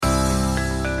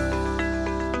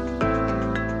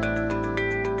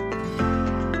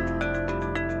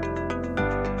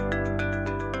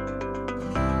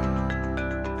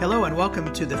Hello and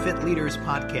welcome to the Fit Leaders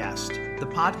Podcast, the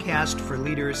podcast for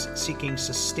leaders seeking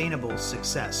sustainable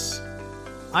success.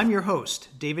 I'm your host,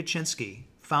 David Chinsky,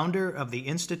 founder of the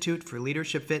Institute for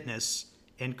Leadership Fitness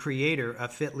and creator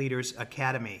of Fit Leaders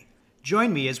Academy.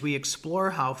 Join me as we explore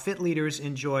how fit leaders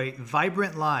enjoy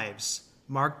vibrant lives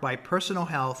marked by personal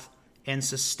health and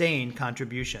sustained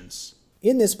contributions.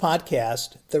 In this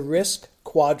podcast, the Risk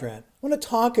Quadrant, I want to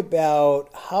talk about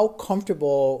how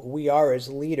comfortable we are as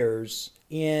leaders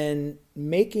in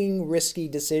making risky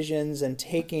decisions and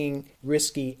taking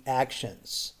risky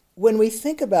actions. When we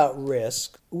think about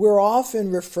risk, we're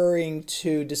often referring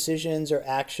to decisions or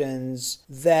actions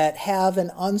that have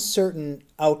an uncertain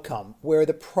outcome, where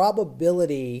the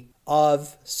probability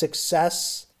of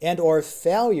success and or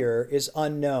failure is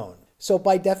unknown. So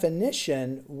by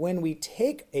definition, when we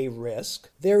take a risk,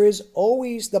 there is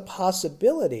always the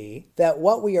possibility that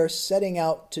what we are setting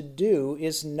out to do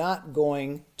is not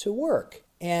going to work.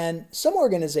 And some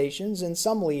organizations and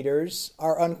some leaders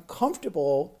are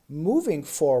uncomfortable moving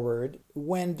forward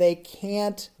when they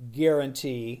can't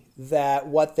guarantee that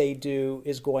what they do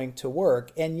is going to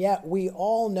work. And yet we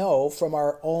all know from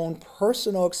our own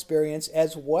personal experience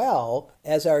as well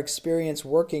as our experience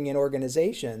working in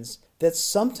organizations that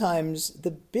sometimes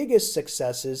the biggest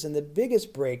successes and the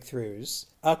biggest breakthroughs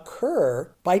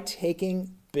occur by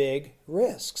taking big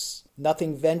risks.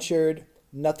 Nothing ventured,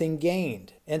 nothing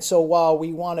gained. And so while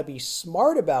we want to be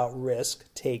smart about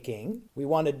risk taking, we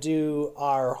want to do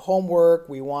our homework,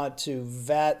 we want to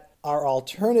vet our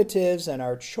alternatives and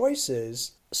our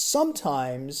choices,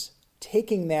 sometimes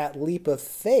taking that leap of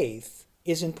faith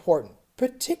is important,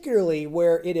 particularly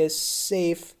where it is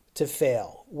safe to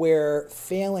fail, where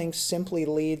failing simply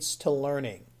leads to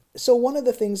learning. So one of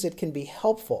the things that can be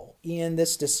helpful in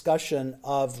this discussion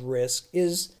of risk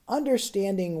is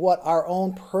understanding what our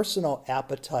own personal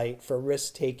appetite for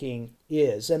risk-taking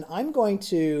is. And I'm going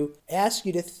to ask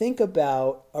you to think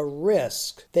about a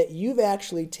risk that you've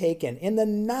actually taken in the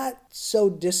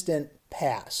not-so-distant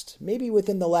past, maybe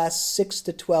within the last 6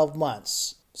 to 12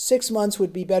 months. 6 months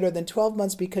would be better than 12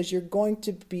 months because you're going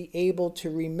to be able to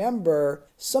remember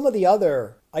some of the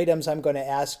other items I'm going to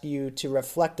ask you to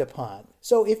reflect upon.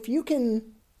 So if you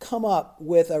can come up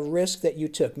with a risk that you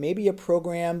took, maybe a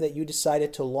program that you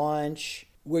decided to launch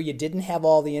where you didn't have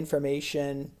all the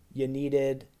information you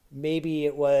needed, maybe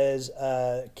it was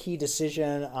a key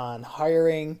decision on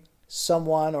hiring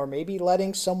someone or maybe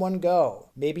letting someone go,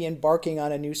 maybe embarking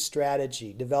on a new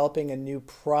strategy, developing a new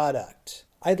product.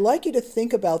 I'd like you to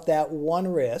think about that one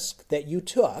risk that you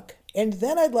took, and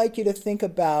then I'd like you to think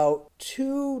about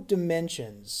two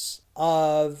dimensions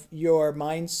of your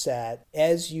mindset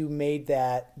as you made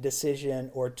that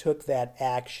decision or took that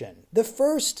action. The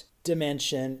first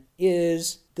dimension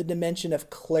is the dimension of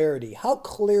clarity. How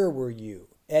clear were you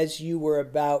as you were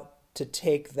about to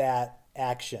take that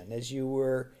action, as you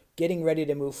were getting ready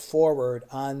to move forward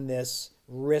on this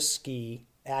risky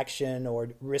action or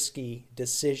risky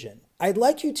decision? I'd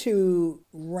like you to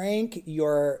rank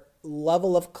your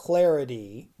level of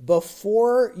clarity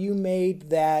before you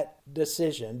made that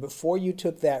decision, before you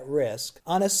took that risk,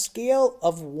 on a scale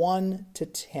of 1 to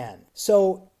 10.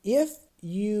 So if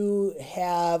you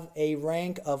have a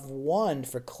rank of 1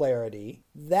 for clarity,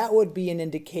 that would be an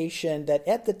indication that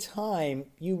at the time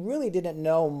you really didn't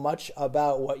know much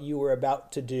about what you were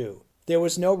about to do. There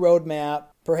was no roadmap.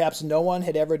 Perhaps no one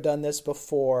had ever done this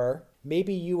before.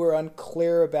 Maybe you were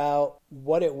unclear about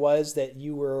what it was that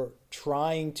you were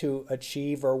trying to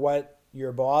achieve or what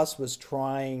your boss was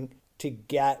trying to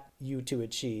get you to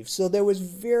achieve. So there was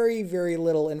very, very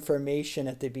little information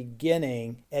at the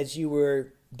beginning as you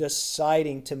were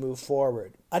deciding to move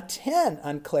forward. A 10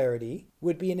 on clarity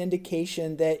would be an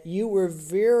indication that you were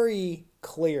very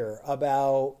clear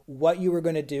about what you were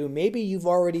going to do. Maybe you've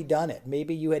already done it.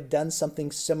 Maybe you had done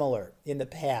something similar in the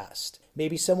past.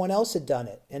 Maybe someone else had done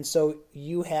it. And so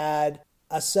you had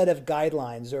a set of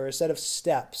guidelines or a set of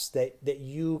steps that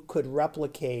you could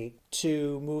replicate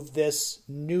to move this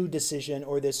new decision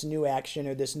or this new action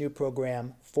or this new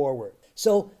program forward.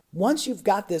 So once you've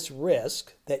got this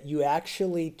risk that you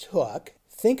actually took,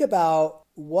 think about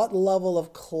what level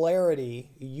of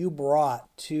clarity you brought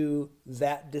to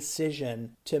that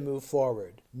decision to move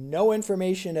forward. No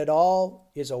information at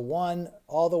all is a 1,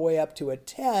 all the way up to a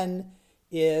 10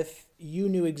 if you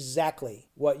knew exactly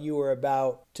what you were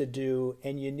about to do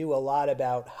and you knew a lot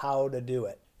about how to do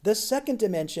it. The second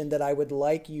dimension that I would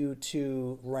like you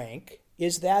to rank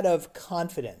is that of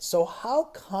confidence. So how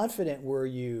confident were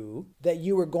you that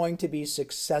you were going to be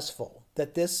successful,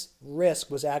 that this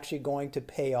risk was actually going to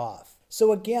pay off?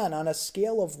 So again, on a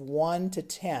scale of 1 to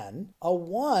 10, a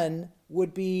 1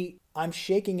 would be, I'm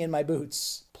shaking in my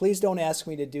boots. Please don't ask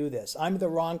me to do this. I'm the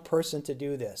wrong person to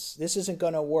do this. This isn't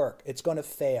going to work. It's going to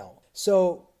fail.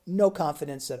 So no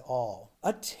confidence at all.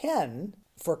 A 10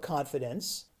 for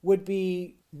confidence would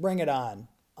be, bring it on.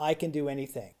 I can do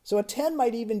anything. So a 10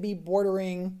 might even be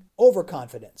bordering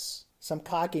overconfidence, some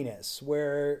cockiness,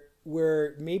 where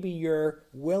maybe you're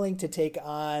willing to take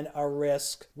on a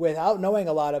risk without knowing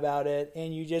a lot about it,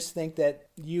 and you just think that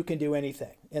you can do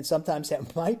anything. And sometimes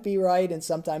that might be right, and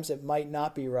sometimes it might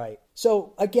not be right.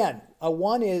 So again, a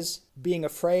 1 is being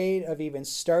afraid of even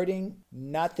starting,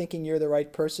 not thinking you're the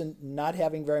right person, not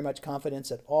having very much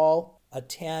confidence at all. A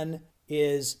 10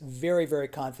 is very, very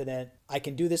confident. I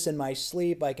can do this in my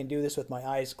sleep. I can do this with my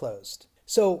eyes closed.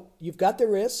 So you've got the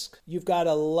risk, you've got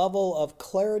a level of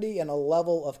clarity and a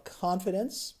level of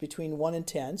confidence between 1 and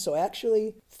 10. So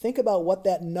actually think about what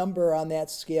that number on that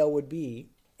scale would be,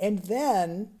 and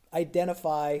then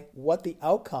identify what the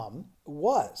outcome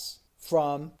was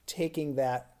from taking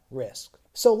that risk.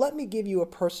 So let me give you a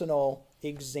personal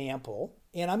example.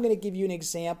 And I'm going to give you an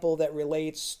example that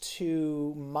relates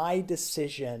to my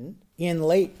decision in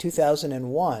late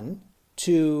 2001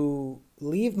 to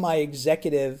leave my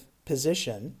executive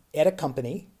position at a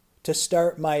company to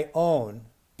start my own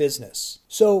business.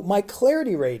 So my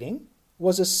clarity rating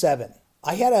was a 7.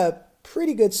 I had a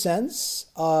pretty good sense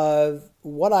of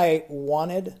what I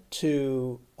wanted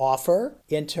to offer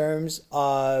in terms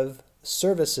of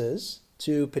services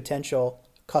to potential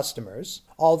customers,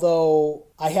 although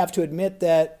I have to admit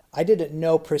that I didn't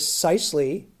know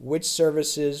precisely which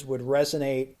services would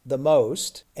resonate the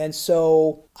most. And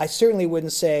so I certainly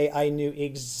wouldn't say I knew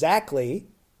exactly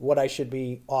what I should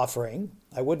be offering.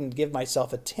 I wouldn't give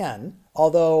myself a 10,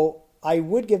 although I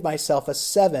would give myself a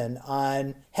 7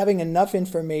 on having enough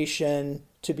information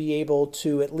to be able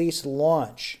to at least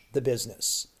launch the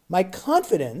business. My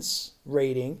confidence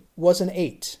rating was an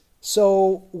 8.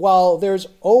 So while there's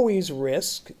always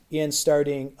risk in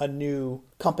starting a new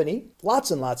company,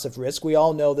 lots and lots of risk, we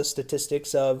all know the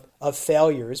statistics of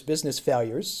failures, business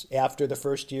failures, after the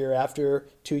first year, after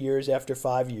 2 years, after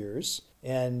 5 years.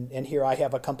 And here I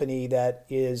have a company that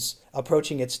is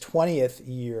approaching its 20th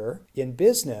year in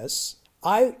business.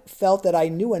 I felt that I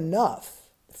knew enough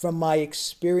from my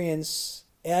experience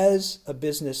as a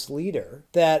business leader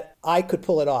that I could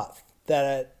pull it off,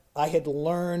 that I had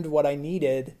learned what I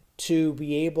needed to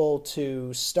be able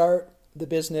to start the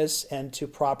business and to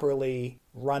properly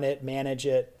run it, manage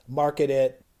it, market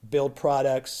it, build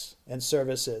products and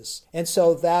services. And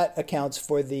so that accounts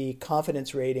for the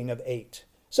confidence rating of 8.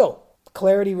 So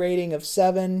clarity rating of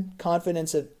 7,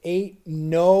 confidence of 8,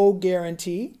 no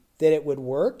guarantee that it would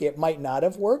work. It might not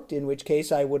have worked, in which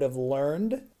case I would have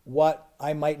learned what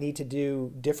I might need to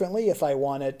do differently if I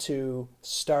wanted to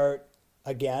start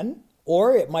again.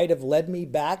 Or it might have led me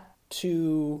back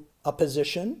to a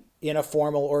position in a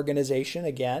formal organization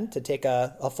again to take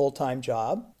a full-time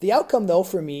job. The outcome, though,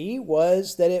 for me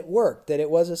was that it worked, that it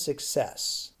was a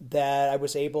success, that I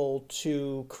was able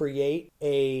to create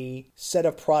a set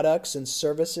of products and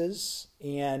services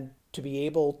and to be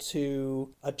able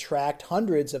to attract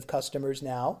hundreds of customers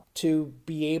now, to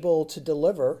be able to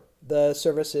deliver the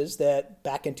services that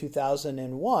back in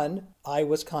 2001 I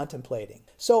was contemplating.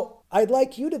 So I'd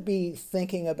like you to be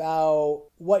thinking about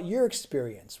what your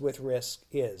experience with risk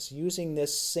is, using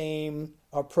this same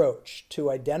approach to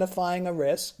identifying a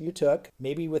risk you took,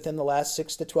 maybe within the last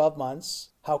 6 to 12 months.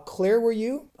 How clear were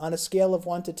you on a scale of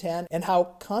 1 to 10? And how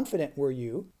confident were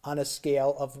you on a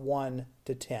scale of 1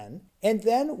 to 10? And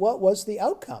then what was the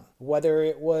outcome, whether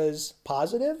it was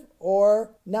positive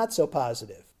or not so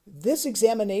positive? This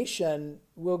examination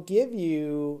will give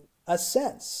you a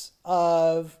sense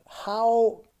of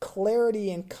how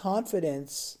clarity and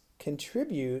confidence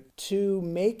contribute to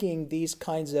making these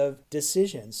kinds of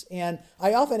decisions. And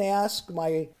I often ask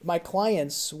my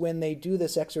clients when they do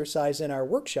this exercise in our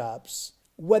workshops,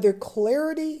 whether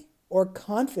clarity or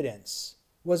confidence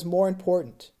was more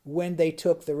important when they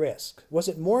took the risk. Was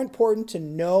it more important to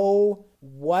know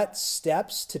what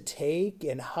steps to take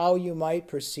and how you might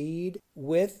proceed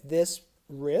with this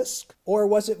risk? Or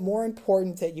was it more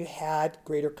important that you had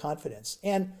greater confidence?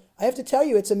 And I have to tell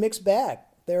you, it's a mixed bag.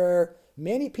 There are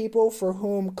many people for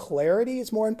whom clarity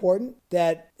is more important,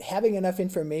 that having enough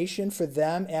information for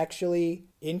them actually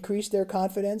increased their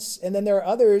confidence. And then there are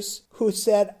others who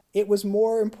said it was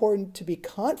more important to be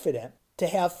confident, to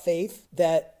have faith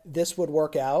that this would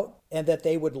work out and that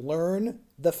they would learn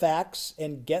the facts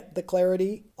and get the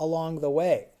clarity along the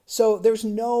way. So there's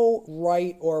no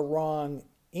right or wrong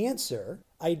answer.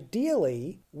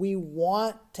 Ideally, we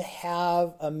want to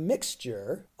have a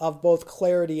mixture of both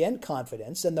clarity and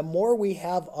confidence, and the more we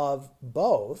have of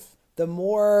both, the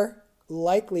more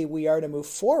likely we are to move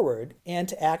forward and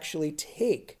to actually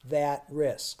take that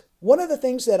risk. One of the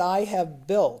things that I have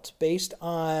built based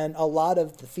on a lot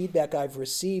of the feedback I've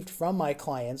received from my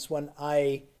clients when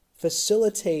I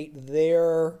facilitate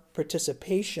their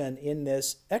participation in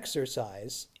this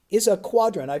exercise is a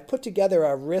quadrant. I've put together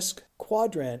a risk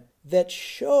quadrant that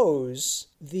shows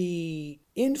the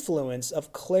influence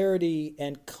of clarity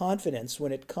and confidence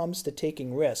when it comes to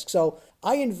taking risks. So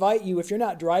I invite you, if you're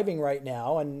not driving right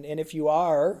now, and if you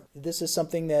are, this is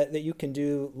something that you can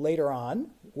do later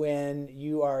on when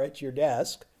you are at your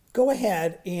desk, go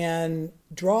ahead and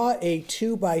draw a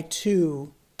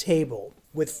 2x2 table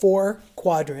with 4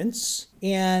 quadrants.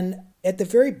 And at the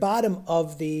very bottom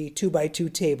of the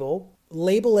 2x2 table,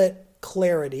 label it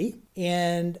clarity.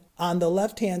 And on the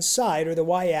left-hand side, or the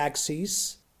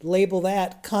y-axis, label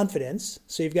that confidence.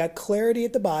 So you've got clarity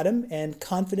at the bottom and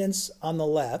confidence on the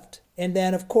left. And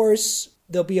then, of course,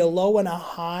 there'll be a low and a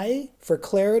high for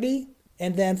clarity.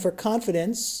 And then for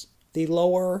confidence, the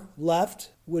lower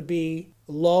left would be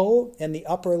low and the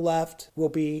upper left will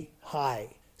be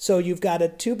high. So you've got a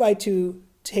 2x2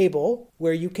 table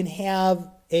where you can have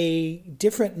a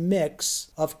different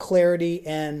mix of clarity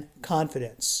and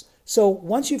confidence. So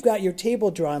once you've got your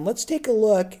table drawn, let's take a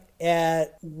look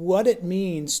at what it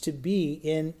means to be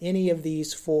in any of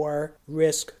these 4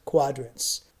 risk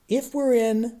quadrants. If we're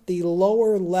in the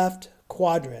lower left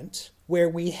quadrant, where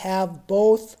we have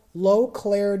both low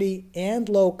clarity and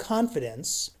low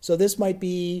confidence, so this might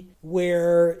be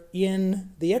where in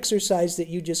the exercise that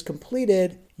you just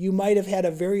completed, you might have had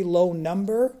a very low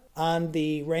number on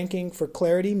the ranking for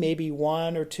clarity, maybe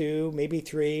 1 or 2, maybe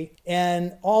 3.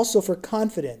 And also for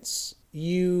confidence,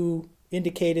 you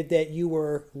indicated that you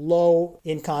were low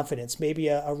in confidence, maybe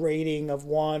a rating of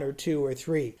 1 or 2 or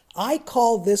 3. I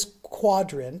call this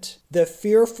quadrant the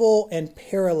fearful and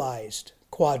paralyzed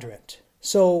quadrant.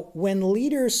 So when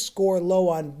leaders score low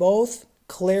on both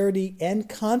clarity and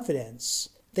confidence,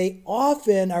 they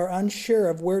often are unsure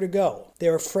of where to go.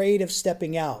 They're afraid of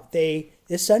stepping out. They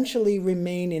essentially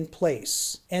remain in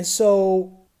place. And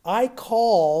so I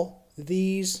call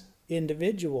these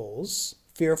individuals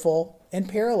fearful and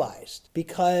paralyzed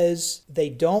because they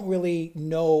don't really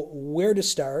know where to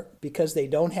start, because they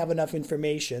don't have enough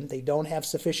information, they don't have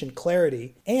sufficient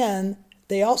clarity, and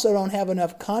they also don't have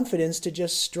enough confidence to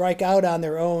just strike out on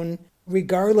their own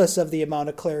regardless of the amount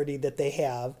of clarity that they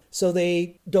have, so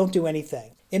they don't do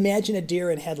anything. Imagine a deer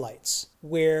in headlights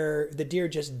where the deer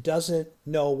just doesn't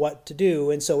know what to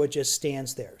do, and so it just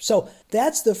stands there. So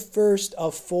that's the first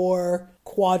of 4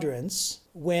 quadrants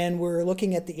when we're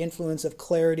looking at the influence of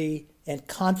clarity and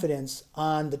confidence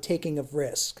on the taking of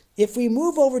risk. If we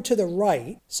move over to the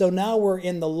right, so now we're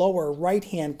in the lower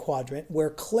right-hand quadrant where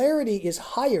clarity is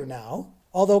higher now,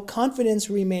 although confidence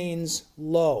remains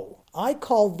low. I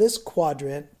call this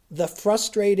quadrant the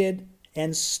frustrated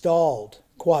and stalled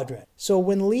quadrant. So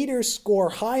when leaders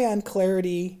score high on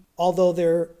clarity, although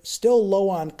they're still low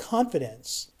on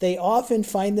confidence, they often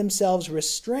find themselves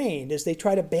restrained as they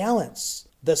try to balance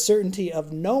the certainty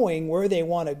of knowing where they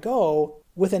want to go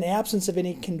with an absence of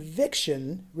any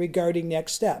conviction regarding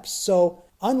next steps. So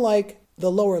unlike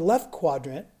the lower left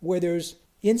quadrant, where there's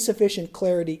insufficient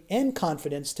clarity and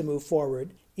confidence to move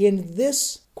forward, in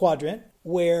this quadrant,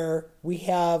 where we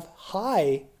have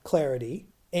high clarity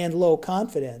and low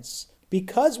confidence,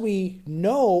 because we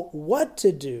know what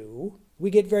to do, we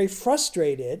get very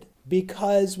frustrated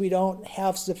because we don't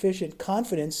have sufficient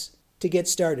confidence to get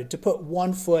started, to put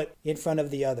one foot in front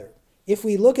of the other. If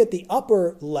we look at the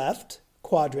upper left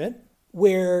quadrant,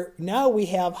 where now we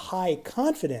have high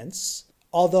confidence,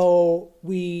 although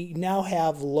we now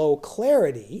have low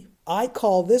clarity, I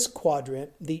call this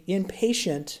quadrant the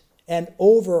impatient and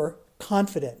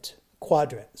overconfident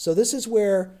quadrant. So this is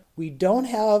where we don't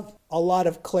have a lot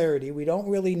of clarity. We don't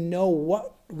really know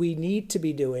what we need to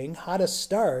be doing, how to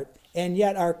start, and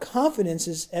yet our confidence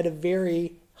is at a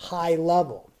very high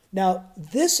level. Now,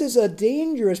 this is a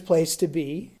dangerous place to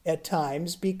be at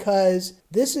times because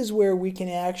this is where we can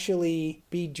actually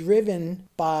be driven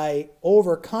by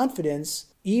overconfidence,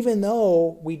 even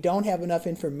though we don't have enough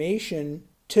information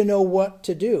to know what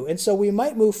to do. And so we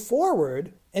might move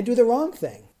forward and do the wrong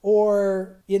thing.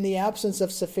 Or in the absence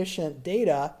of sufficient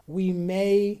data, we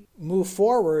may move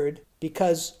forward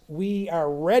because we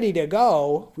are ready to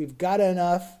go. We've got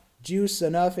enough juice,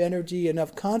 enough energy,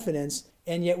 enough confidence,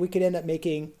 and yet we could end up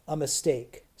making a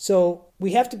mistake. So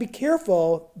we have to be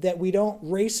careful that we don't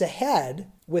race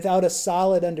ahead without a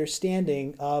solid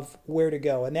understanding of where to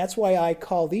go. And that's why I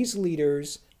call these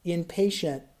leaders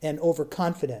impatient and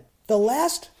overconfident. The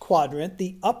last quadrant,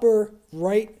 the upper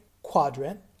right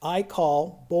quadrant, I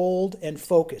call bold and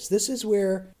focused. This is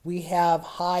where we have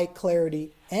high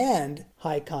clarity and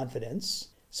high confidence.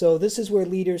 So this is where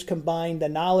leaders combine the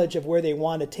knowledge of where they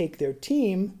want to take their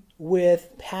team with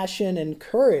passion and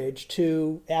courage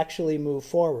to actually move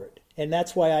forward. And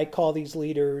that's why I call these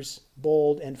leaders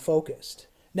bold and focused.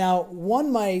 Now,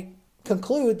 one might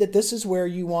conclude that this is where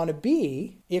you want to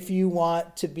be if you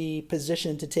want to be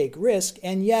positioned to take risk,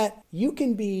 and yet you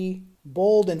can be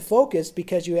bold and focused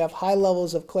because you have high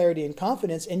levels of clarity and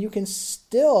confidence, and you can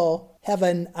still have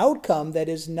an outcome that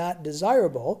is not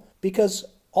desirable, because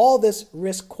all this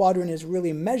risk quadrant is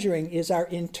really measuring is our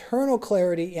internal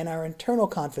clarity and our internal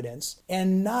confidence,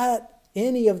 and not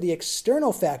any of the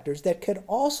external factors that could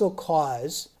also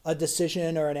cause a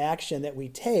decision or an action that we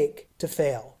take to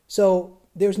fail. So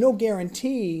there's no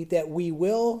guarantee that we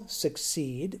will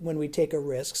succeed when we take a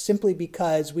risk simply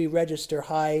because we register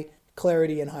high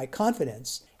clarity and high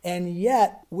confidence. And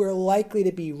yet we're likely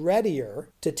to be readier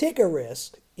to take a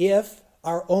risk if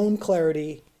our own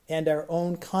clarity and our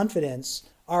own confidence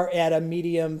are at a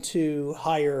medium to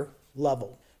higher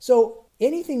level. So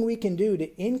anything we can do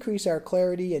to increase our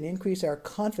clarity and increase our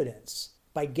confidence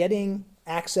by getting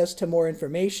access to more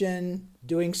information,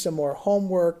 doing some more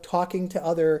homework, talking to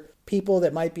other people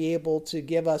that might be able to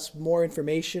give us more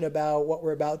information about what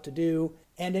we're about to do,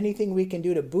 and anything we can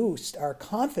do to boost our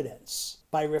confidence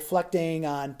by reflecting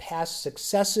on past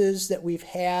successes that we've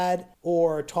had,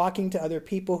 or talking to other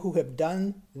people who have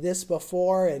done this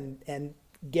before and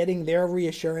getting their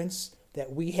reassurance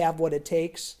that we have what it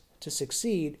takes to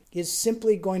succeed, is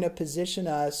simply going to position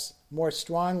us more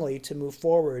strongly to move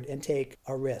forward and take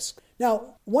a risk.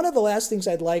 Now, one of the last things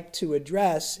I'd like to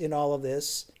address in all of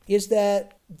this is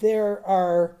that there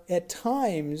are at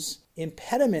times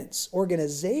impediments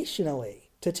organizationally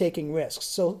to taking risks.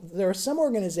 So there are some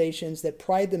organizations that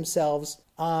pride themselves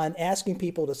on asking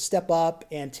people to step up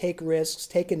and take risks,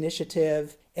 take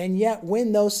initiative, and yet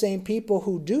when those same people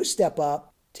who do step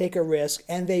up take a risk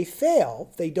and they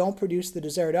fail, they don't produce the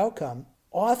desired outcome,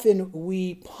 often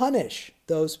we punish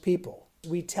those people.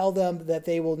 We tell them that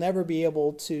they will never be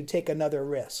able to take another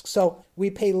risk. So we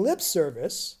pay lip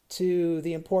service to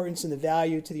the importance and the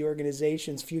value to the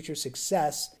organization's future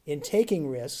success in taking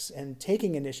risks and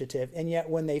taking initiative. And yet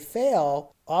when they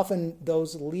fail, often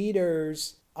those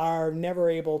leaders are never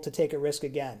able to take a risk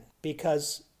again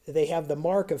because they have the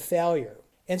mark of failure.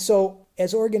 And so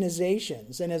as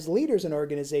organizations and as leaders in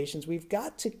organizations, we've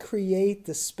got to create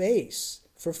the space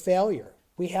for failure.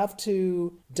 We have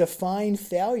to define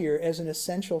failure as an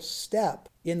essential step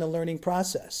in the learning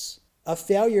process. A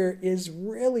failure is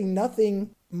really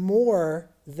nothing more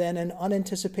than an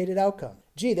unanticipated outcome.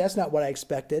 Gee, that's not what I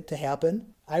expected to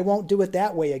happen. I won't do it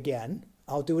that way again.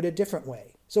 I'll do it a different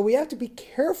way. So we have to be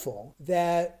careful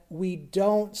that we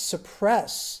don't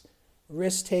suppress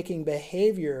risk-taking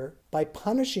behavior by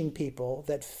punishing people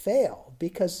that fail,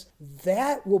 because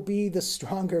that will be the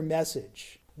stronger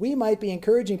message. We might be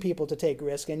encouraging people to take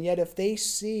risk, and yet if they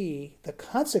see the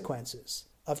consequences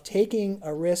of taking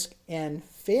a risk and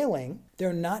failing,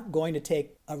 they're not going to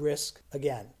take a risk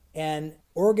again. And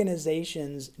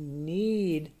organizations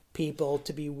need people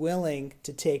to be willing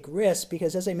to take risks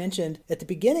because, as I mentioned at the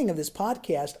beginning of this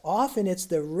podcast, often it's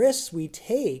the risks we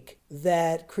take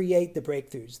that create the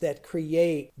breakthroughs, that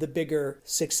create the bigger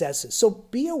successes. So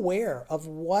be aware of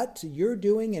what you're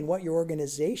doing and what your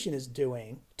organization is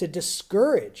doing to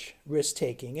discourage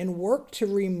risk-taking and work to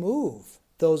remove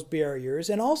those barriers.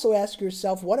 And also ask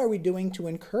yourself, what are we doing to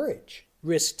encourage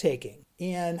risk-taking?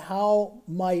 And how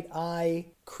might I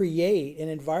create an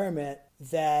environment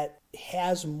that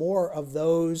has more of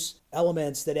those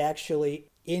elements that actually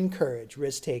encourage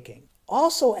risk-taking?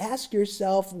 Also ask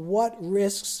yourself what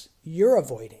risks you're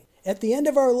avoiding. At the end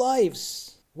of our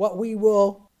lives, what we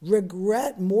will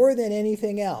regret more than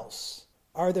anything else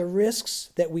are the risks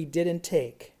that we didn't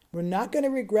take. We're not going to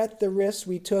regret the risks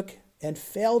we took and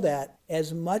failed at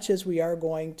as much as we are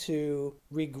going to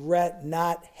regret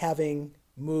not having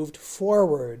moved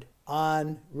forward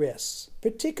on risks,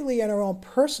 particularly in our own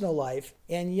personal life.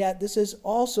 And yet this is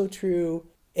also true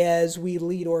as we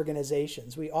lead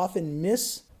organizations. We often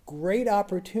miss great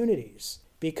opportunities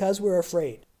because we're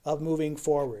afraid of moving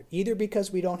forward, either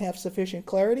because we don't have sufficient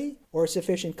clarity or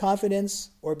sufficient confidence,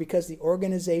 or because the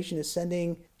organization is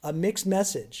sending a mixed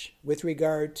message with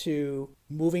regard to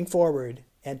moving forward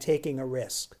and taking a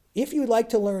risk. If you'd like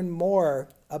to learn more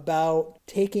about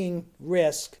taking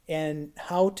risk and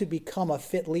how to become a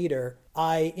fit leader,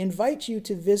 I invite you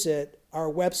to visit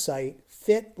our website,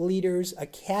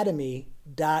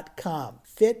 fitleadersacademy.com.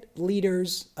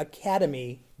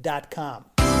 fitleadersacademy.com.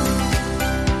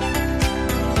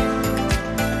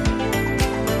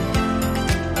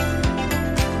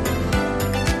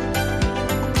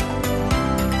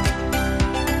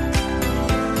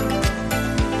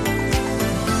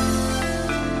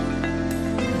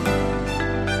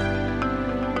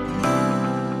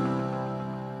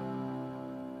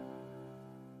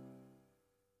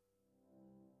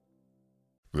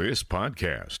 This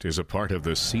podcast is a part of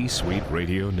the C-Suite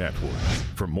Radio Network.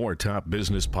 For more top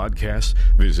business podcasts,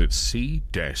 visit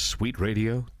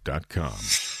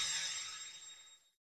c-suiteradio.com.